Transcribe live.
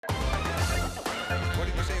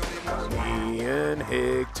Ian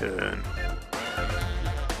Higton.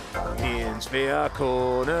 Ian's VR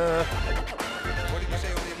Corner.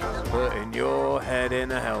 Putting your head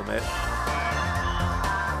in a helmet.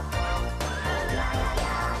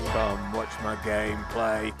 Come watch my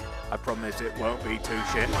gameplay. I promise it won't be too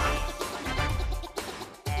shit.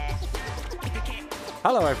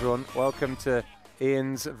 Hello everyone, welcome to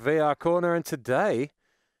Ian's VR Corner, and today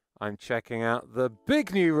I'm checking out the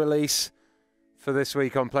big new release for this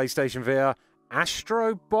week on PlayStation VR,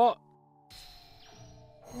 Astrobot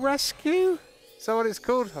Rescue? Is that what it's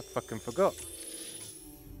called? I fucking forgot.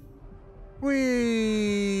 Whee!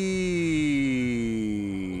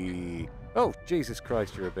 Oh, Jesus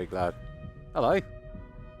Christ, you're a big lad. Hello.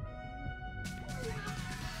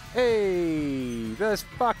 Hey, there's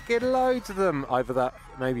fucking loads of them. Either that,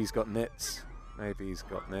 maybe he's got nits. Maybe he's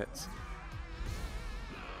got nits.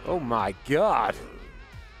 Oh my God.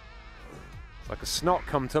 It's like a snot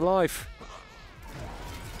come to life.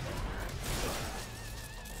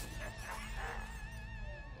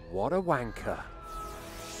 What a wanker.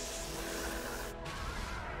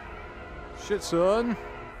 Shit, son.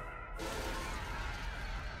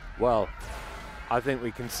 Well, I think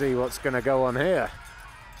we can see what's going to go on here.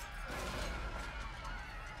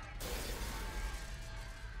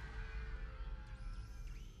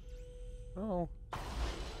 Oh,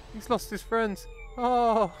 he's lost his friends.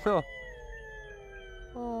 Oh, oh,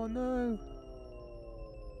 oh no.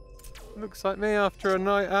 Looks like me after a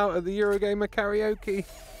night out at the Eurogamer karaoke.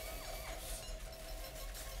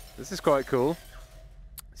 This is quite cool.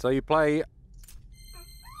 So you play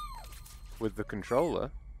with the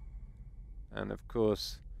controller, and of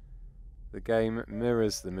course the game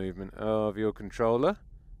mirrors the movement of your controller.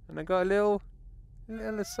 And I got a little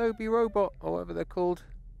Asobi robot, or whatever they're called.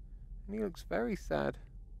 And he looks very sad.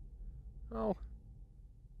 Oh.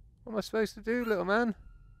 What am I supposed to do, little man?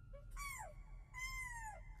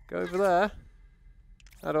 Go over there.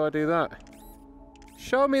 How do I do that?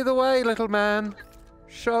 Show me the way, little man.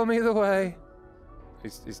 Show me the way.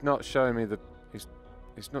 He's not showing me the...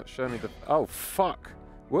 He's not showing me the... Oh, fuck.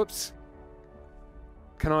 Whoops.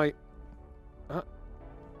 Can I...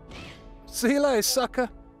 See you later, sucker.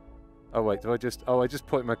 Oh, wait. Do I just... Oh, I just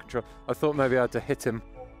point my control... I thought maybe I had to hit him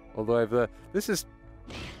all the way over there. This is...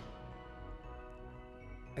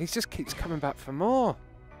 He just keeps coming back for more.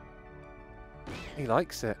 He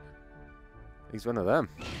likes it. He's one of them.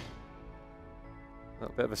 A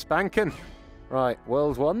little bit of a spanking. Right,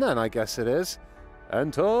 World 1 then, I guess it is.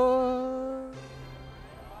 Enter!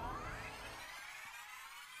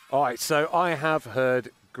 Alright, so I have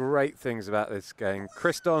heard great things about this game.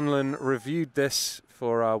 Chris Donlan reviewed this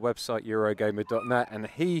for our website, Eurogamer.net, and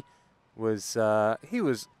he was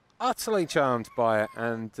utterly charmed by it,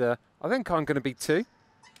 and I think I'm going to be too.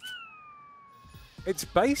 It's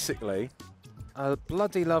basically a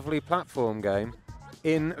bloody lovely platform game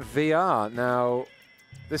in VR. Now,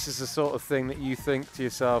 this is the sort of thing that you think to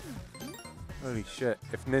yourself, holy shit,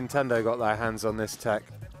 if Nintendo got their hands on this tech,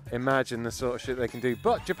 imagine the sort of shit they can do.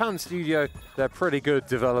 But Japan Studio, they're pretty good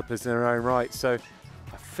developers in their own right, so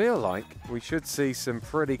I feel like we should see some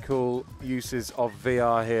pretty cool uses of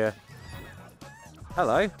VR here.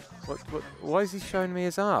 Hello? Why is he showing me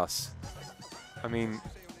his ass? I mean,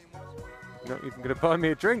 you're not even going to buy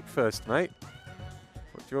me a drink first, mate.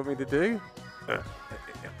 What do you want me to do?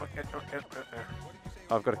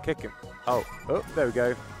 I've got to kick him. Oh, there we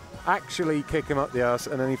go. Actually kick him up the arse,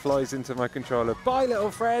 and then he flies into my controller. Bye,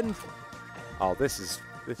 little friend. Oh, this is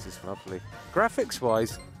lovely.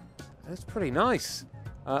 Graphics-wise, it's pretty nice.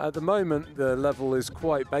 At the moment, the level is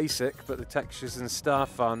quite basic, but the textures and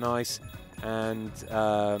stuff are nice and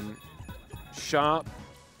sharp,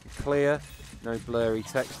 clear. No blurry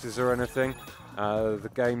textures or anything.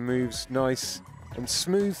 The game moves nice and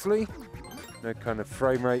smoothly. No kind of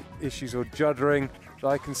frame rate issues or juddering that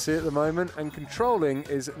I can see at the moment. And controlling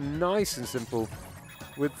is nice and simple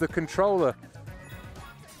with the controller.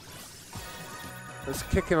 Let's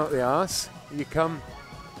kick him up the arse. Here you come.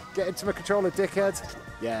 Get into my controller, dickhead.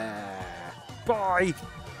 Yeah. Bye.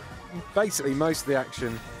 Basically, most of the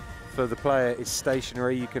action for the player is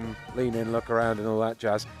stationary. You can lean in, look around and all that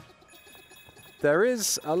jazz. There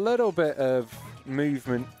is a little bit of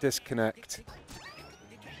movement disconnect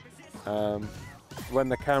when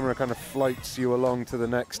the camera kind of floats you along to the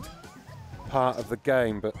next part of the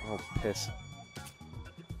game, but oh piss.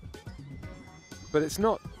 But it's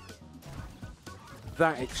not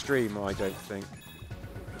that extreme, I don't think.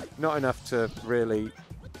 Not enough to really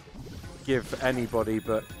give anybody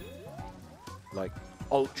but like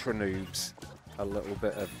ultra noobs a little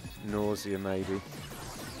bit of nausea maybe.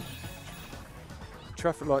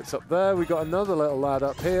 Traffic lights up there, we got another little lad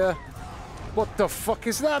up here. What the fuck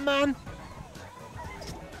is that, man?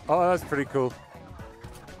 Oh, that's pretty cool.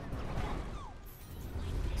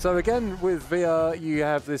 So again, with VR, you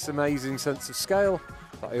have this amazing sense of scale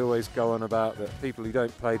that I always go on about, that people who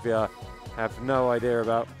don't play VR have no idea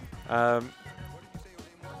about. I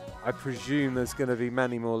presume there's going to be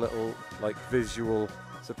many more little like visual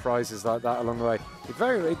surprises like that along the way.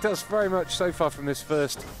 It does very much, so far from this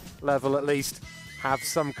first level at least, have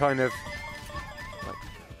some kind of like,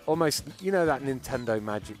 almost, you know, that Nintendo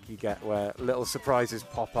magic you get where little surprises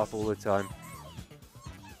pop up all the time.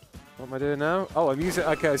 What am I doing now? Oh, I'm using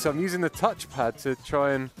the touchpad to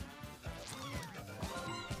try and...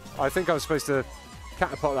 I think I was supposed to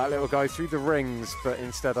catapult that little guy through the rings, but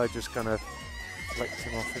instead I just kind of flicked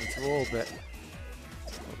him off into orbit.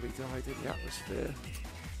 Probably died in the atmosphere.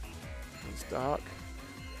 It's dark.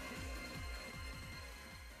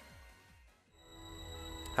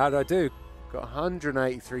 How did I do? Got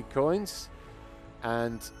 183 coins,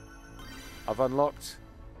 and I've unlocked...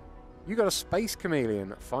 You got a space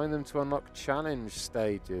chameleon. Find them to unlock challenge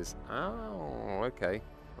stages. Oh, okay.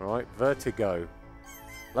 All right, vertigo.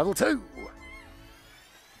 Level 2.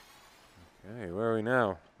 Okay, where are we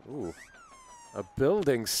now? Ooh, a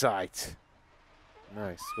building site.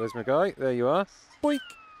 Nice. Where's my guy? There you are. Boink.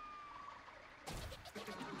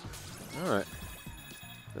 All right.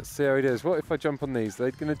 Let's see how he does. What if I jump on these? Are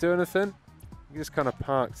they going to do anything? You just kind of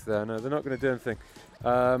parked there. No, they're not going to do anything.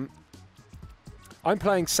 I'm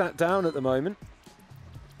playing sat down at the moment,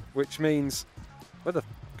 which means... Where the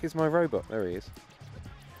fuck is my robot? There he is.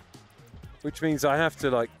 Which means I have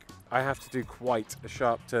to do quite a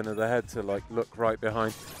sharp turn of the head to like look right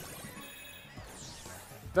behind.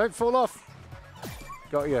 Don't fall off!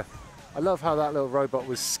 Got you. I love how that little robot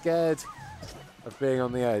was scared of being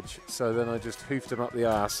on the edge, so then I just hoofed him up the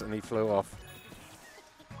arse and he flew off.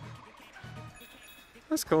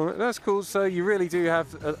 That's cool. That's cool. So you really do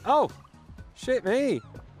have... oh! Shit me!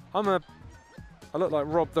 I look like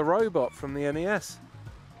Rob the Robot from the NES.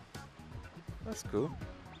 That's cool.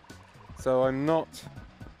 So I'm not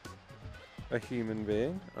a human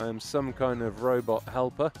being. I am some kind of robot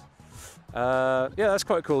helper. Yeah, that's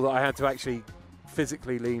quite cool that I had to actually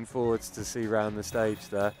physically lean forwards to see around the stage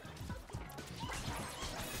there.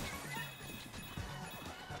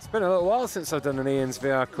 It's been a little while since I've done an Ian's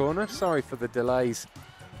VR Corner. Sorry for the delays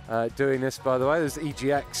doing this, by the way. There's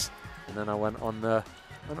EGX. And then I went on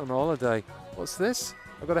holiday. What's this?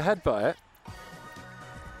 I've got to headbutt it.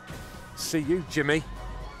 See you, Jimmy.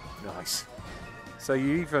 Nice. So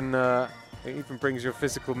you even it even brings your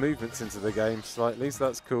physical movements into the game slightly, so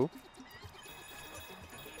that's cool.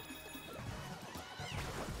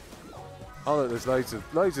 Oh, look, there's loads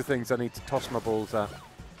of things I need to toss my balls at.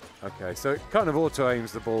 Okay, so it kind of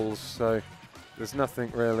auto-aims the balls, so there's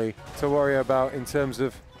nothing really to worry about in terms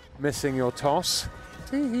of missing your toss.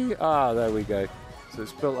 Ah, there we go. So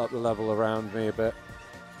it's built up the level around me a bit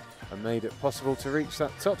and made it possible to reach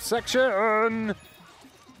that top section.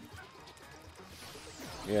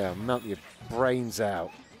 Yeah, melt your brains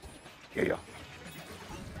out. Yeah.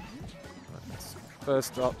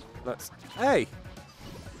 First up, let's... Hey!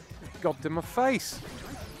 Gobbed in my face.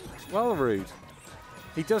 It's well rude.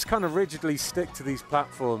 He does kind of rigidly stick to these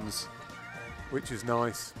platforms, which is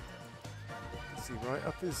nice. Let's see, right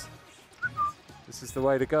up his... This is the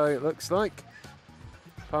way to go, it looks like.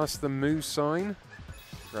 Past the moo sign.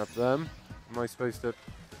 Grab them. Am I supposed to...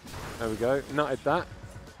 There we go. Nutted that.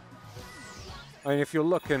 I mean, if you're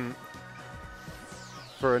looking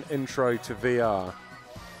for an intro to VR,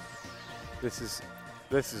 this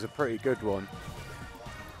is a pretty good one.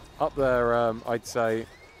 Up there, I'd say,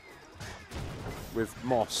 with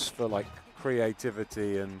Moss for like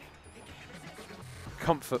creativity and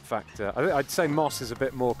comfort factor. I'd say Moss is a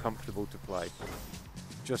bit more comfortable to play,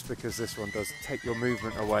 just because this one does take your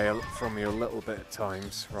movement away from you a little bit at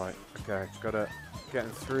times. Right, okay, gotta get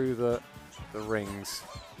through the rings.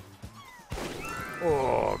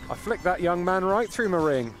 Oh, I flicked that young man right through my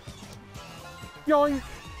ring. Yoink!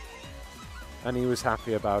 And he was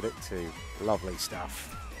happy about it too. Lovely stuff.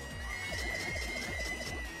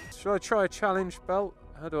 Should I try a challenge belt?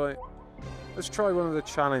 How do I... Let's try one of the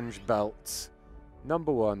challenge belts.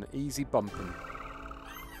 Number 1, easy bumping.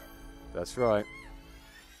 That's right.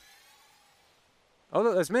 Oh,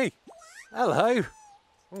 look, there's me. Hello.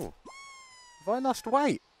 Oh, have I lost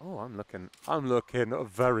weight? Oh, I'm looking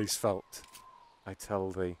very svelte, I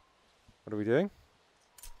tell thee. What are we doing?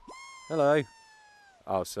 Hello.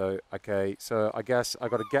 Oh, so, okay, so I guess I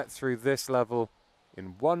got to get through this level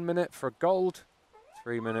in 1 minute for a gold,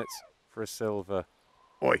 3 minutes for a silver.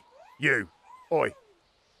 Oi, you. Oi.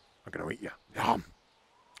 I'm going to eat you. Yum.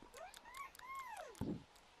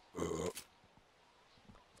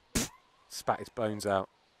 spat his bones out.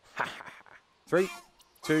 3,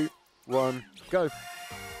 2, 1, go.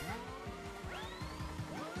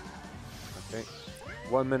 Okay,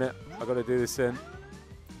 1 minute. I've got to do this in.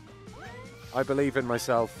 I believe in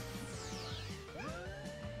myself.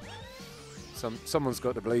 Someone's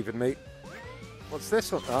got to believe in me. What's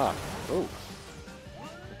this one? Ah, oh.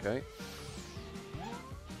 Okay.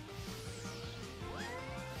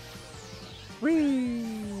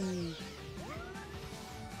 Whee!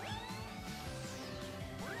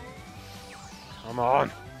 Come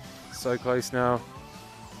on. So close now.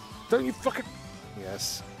 Don't you fucking...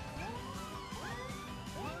 Yes.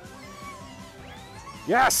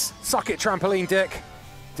 Yes! Suck it, trampoline dick!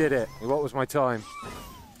 Did it. What was my time?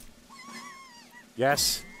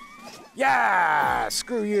 Yes. Yeah!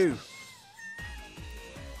 Screw you.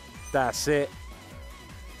 That's it.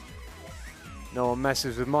 No one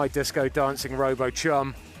messes with my disco dancing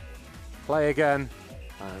robo-chum. Play again.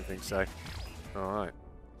 I don't think so. Alright.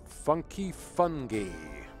 Funky Fungi.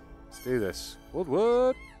 Let's do this.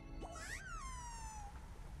 Wood.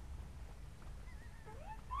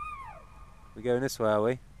 We going this way, are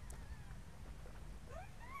we?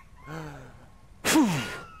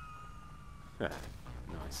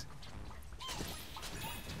 Nice.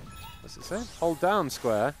 What's it say? Hold down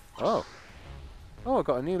square. Oh. Oh, I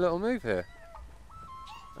got a new little move here.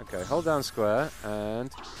 Okay, hold down square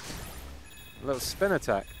and a little spin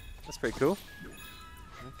attack. That's pretty cool.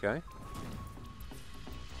 Okay.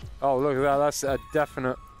 Oh, look at that. That's a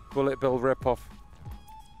definite bullet bill ripoff.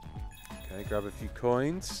 Okay, grab a few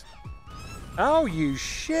coins. Oh, you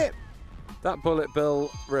shit! That bullet bill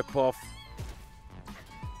ripoff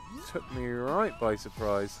took me right by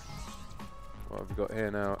surprise. What have we got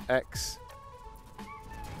here now? X.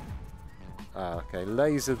 Ah, okay.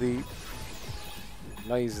 Laser the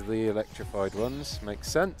electrified ones. Makes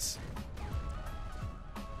sense.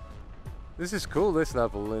 This is cool. This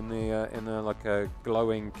level in the like a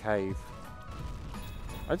glowing cave.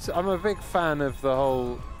 I'm a big fan of the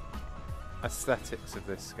whole aesthetics of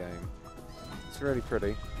this game. It's really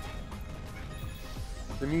pretty.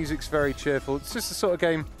 The music's very cheerful. It's just the sort of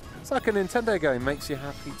game. It's like a Nintendo game. Makes you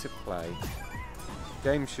happy to play.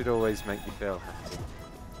 Games should always make you feel happy.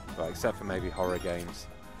 Well, except for maybe horror games.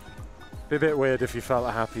 Be a bit weird if you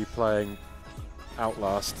felt happy playing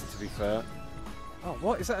Outlast, to be fair. Oh,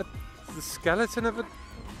 what? Is that the skeleton of a...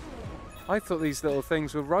 I thought these little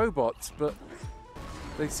things were robots, but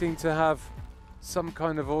they seem to have some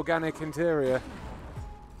kind of organic interior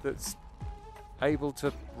that's able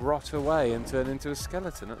to rot away and turn into a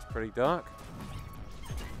skeleton. That's pretty dark.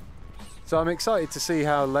 So I'm excited to see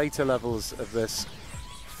how later levels of this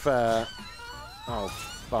fare. Oh,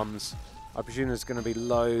 bums. I presume there's going to be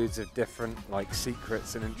loads of different like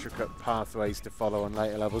secrets and intricate pathways to follow on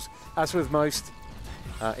later levels. As with most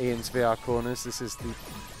Ian's VR corners, this is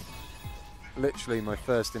literally my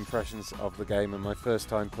first impressions of the game and my first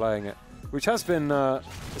time playing it, which has been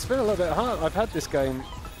it's been a little bit hard. I've had this game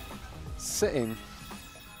sitting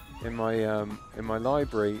in my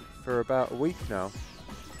library for about a week now,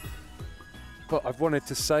 but I've wanted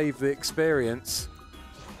to save the experience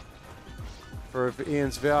for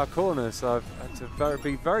Ian's VR corner, so I've had to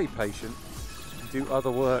be very patient and do other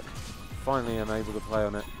work. Finally, I'm able to play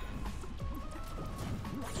on it,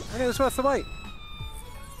 and it was worth the wait.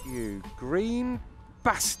 You green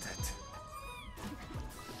bastard!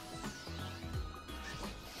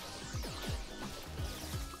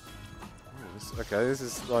 Okay, this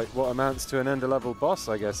is like what amounts to an end-of-level boss,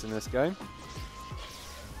 I guess, in this game.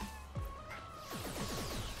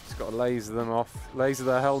 Just got to laser them off, laser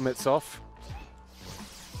their helmets off.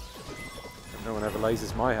 No one ever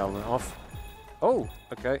lasers my helmet off. Oh,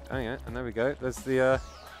 okay, hang on, and there we go. There's the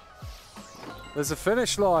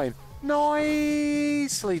finish line.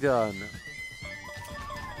 Nicely done.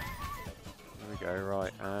 There we go,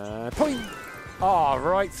 right, and point! Ah,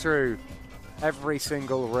 right through. Every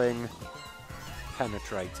single ring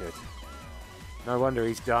penetrated. No wonder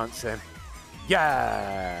he's dancing.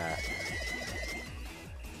 Yeah!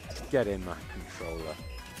 Get in my controller.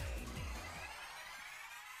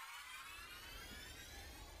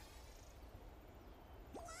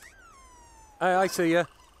 Hey, I see ya.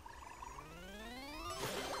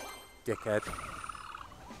 Dickhead.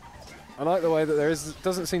 I like the way that there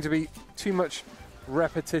doesn't seem to be too much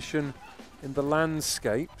repetition in the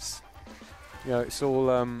landscapes. You know, it's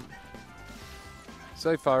all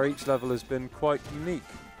so far each level has been quite unique.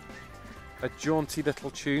 A jaunty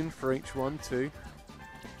little tune for each one too.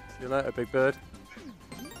 See you later, Big Bird.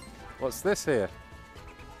 What's this here?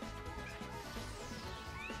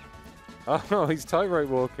 Oh, he's tightrope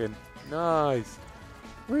walking. Nice.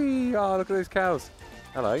 Whee! Oh, look at those cows.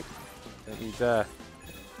 Hello. Don't you dare.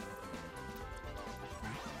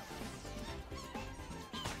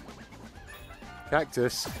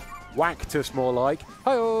 Cactus. Whacktus more like.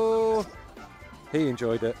 Hi-oh! He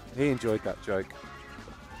enjoyed it. He enjoyed that joke.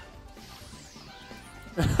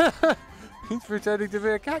 He's pretending to be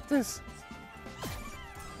a cactus.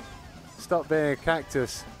 Stop being a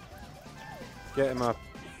cactus.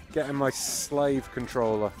 Getting my slave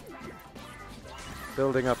controller.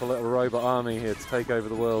 Building up a little robot army here to take over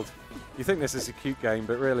the world. You think this is a cute game,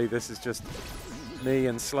 but really this is just me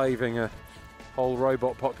enslaving a whole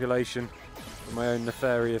robot population for my own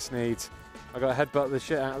nefarious needs. I got to headbutt the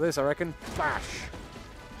shit out of this, I reckon. Bash!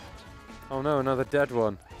 Oh no, another dead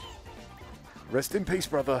one. Rest in peace,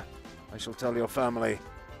 brother. I shall tell your family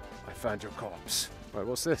I found your corpse. Right,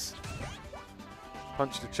 what's this?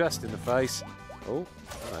 Punched a chest in the face. Oh,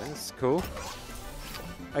 right, this is cool.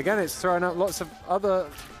 Again, it's throwing out lots of other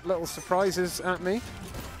little surprises at me,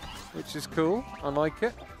 which is cool. I like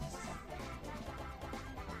it.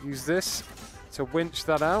 Use this to winch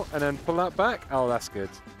that out and then pull that back. Oh, that's good.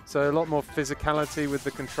 So a lot more physicality with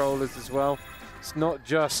the controllers as well. It's not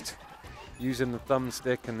just using the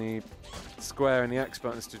thumbstick and the square and the X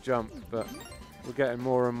buttons to jump, but we're getting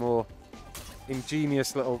more and more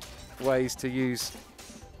ingenious little ways to use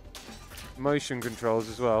motion controls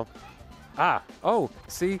as well. Ah, oh,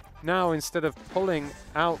 see, now instead of pulling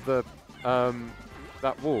out the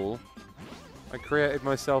that wall, I created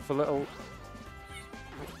myself a little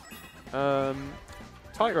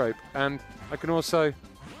tightrope, and I can also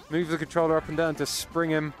move the controller up and down to spring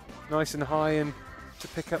him nice and high and to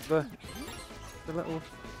pick up the little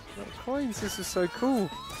coins. This is so cool.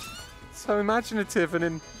 So imaginative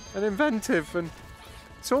and inventive, and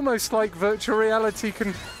it's almost like virtual reality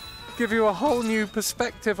can give you a whole new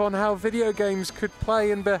perspective on how video games could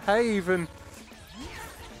play and behave, and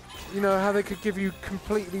you know, how they could give you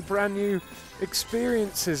completely brand new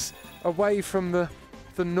experiences away from the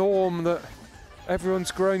norm that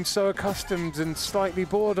everyone's grown so accustomed and slightly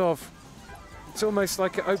bored of. It's almost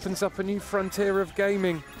like it opens up a new frontier of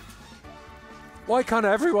gaming. Why can't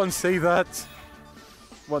everyone see that?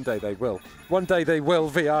 One day they will. One day they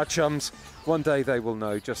will, VR chums. One day they will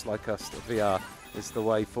know, just like us, that VR is the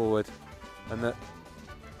way forward, and that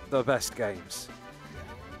the best games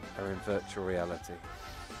are in virtual reality.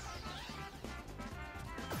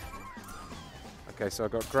 Okay, so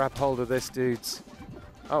I've got to grab hold of this dude's...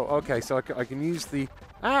 Oh, okay, so I can use the...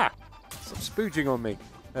 Ah! Stop spooging on me.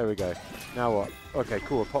 There we go. Now what? Okay,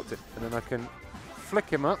 cool, I popped it. And then I can flick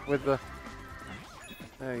him up with the...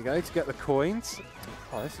 There you go, to get the coins.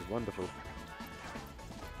 Oh, this is wonderful.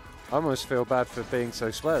 I almost feel bad for being so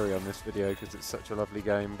sweary on this video because it's such a lovely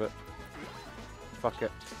game, but fuck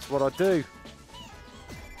it. It's what I do.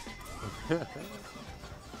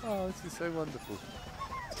 Oh, this is so wonderful.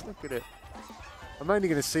 Look at it. I'm only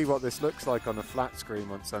going to see what this looks like on a flat screen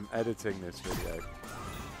once I'm editing this video.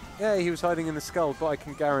 Yeah, he was hiding in the skull, but I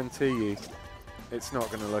can guarantee you it's not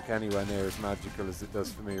going to look anywhere near as magical as it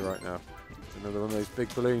does for me right now. It's another one of those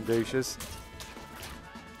big balloon douches.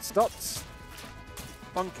 Stop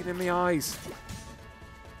bunking in the eyes.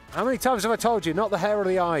 How many times have I told you? Not the hair or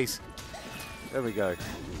the eyes. There we go.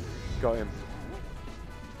 Got him.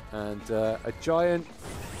 And a giant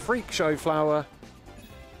freak show flower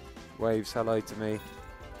waves hello to me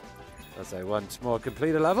as I once more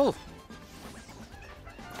complete a level.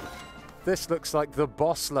 This looks like the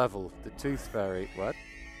boss level, the Tooth Fairy. What?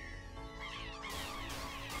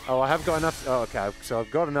 Oh, I have got enough. Oh, okay. So I've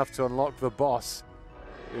got enough to unlock the boss.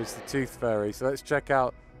 Here's the Tooth Fairy. So let's check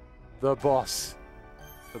out the boss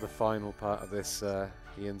for the final part of this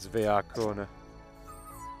Ian's VR corner.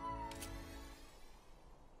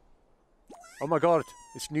 Oh my god,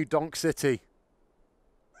 it's New Donk City.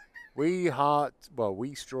 We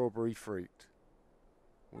strawberry fruit.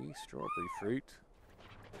 We strawberry fruit.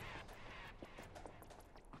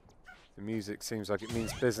 The music seems like it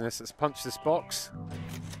means business. Let's punch this box.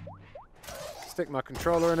 Stick my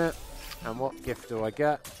controller in it. And what gift do I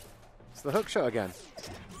get? It's the hook shot again.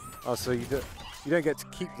 Oh, so you don't get to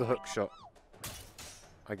keep the hook shot,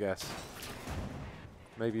 I guess.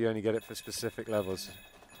 Maybe you only get it for specific levels.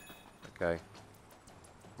 Okay.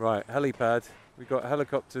 Right, helipad. We've got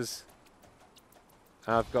helicopters.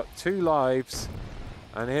 I've got 2 lives.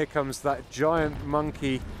 And here comes that giant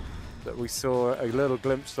monkey that we saw a little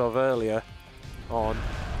glimpse of earlier on.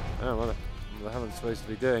 Oh, what the hell am I supposed to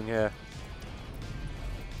be doing here?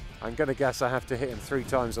 I'm going to guess I have to hit him 3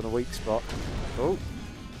 times on a weak spot. Oh,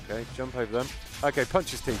 okay, jump over them. Okay,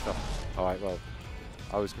 punch his teeth off. All right, well,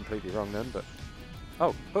 I was completely wrong then, but...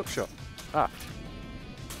 Oh, hook shot. Ah.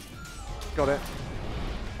 Got it.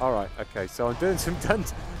 All right, okay, so I'm doing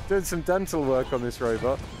some dental work on this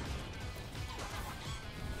robot.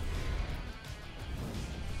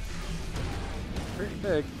 Pretty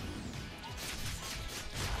big.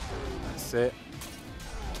 That's it.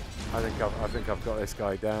 I think I've got this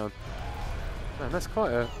guy down. Man, that's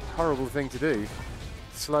quite a horrible thing to do.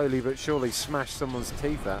 Slowly but surely smash someone's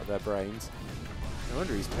teeth out of their brains. No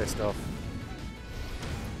wonder he's pissed off.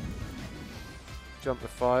 Jump the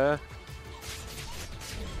fire.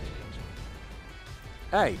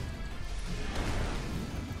 Hey!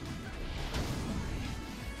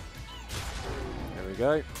 There we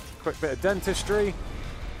go. Quick bit of dentistry.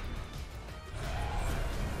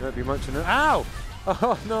 You won't be munching it. Ow!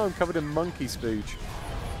 Oh no, I'm covered in monkey spooge.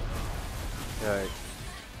 Okay.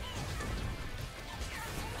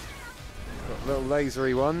 Got little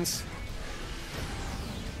lasery ones.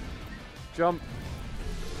 Jump.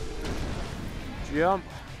 Jump.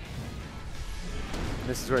 And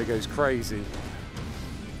this is where he goes crazy.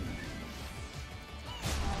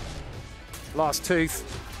 Last tooth.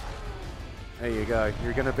 There you go.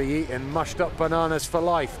 You're going to be eating mushed up bananas for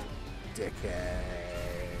life. Dickhead.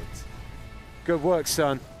 Good work,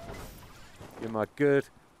 son. You're my good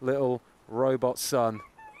little robot son.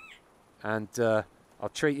 And I'll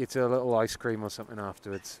treat you to a little ice cream or something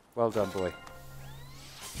afterwards. Well done, boy.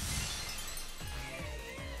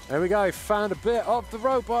 There we go. Found a bit of the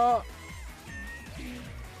robot.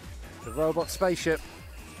 The robot spaceship.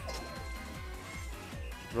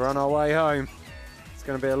 We're on our way home. It's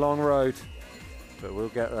going to be a long road, but we'll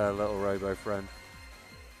get there, little robo friend.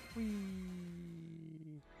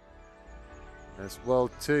 Whee! There's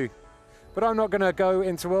World 2. But I'm not going to go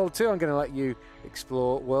into World 2. I'm going to let you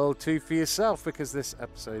explore World 2 for yourself, because this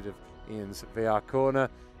episode of Ian's VR Corner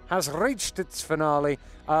has reached its finale.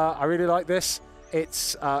 I really like this.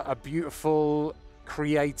 It's a beautiful,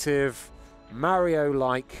 creative,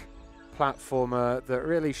 Mario-like platformer that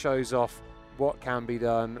really shows off what can be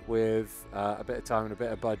done with a bit of time and a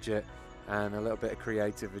bit of budget and a little bit of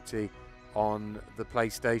creativity on the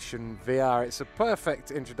PlayStation VR. It's a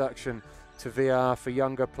perfect introduction to VR for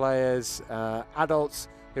younger players. Adults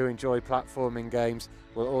who enjoy platforming games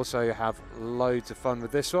will also have loads of fun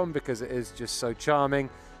with this one because it is just so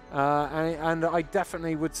charming. And I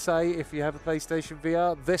definitely would say, if you have a PlayStation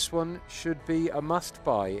VR, this one should be a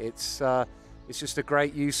must-buy. It's just a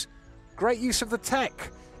great use of the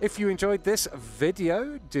tech. If you enjoyed this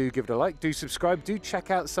video, do give it a like, do subscribe, do check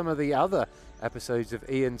out some of the other episodes of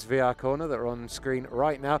Ian's VR Corner that are on screen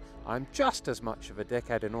right now. I'm just as much of a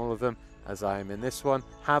dickhead in all of them as I am in this one.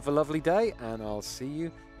 Have a lovely day, and I'll see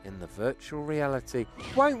you in the virtual reality.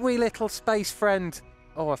 Won't we, little space friend?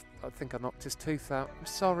 Oh, I think I knocked his tooth out. I'm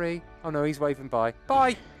sorry. Oh no, he's waving bye.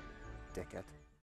 Bye! Dickhead.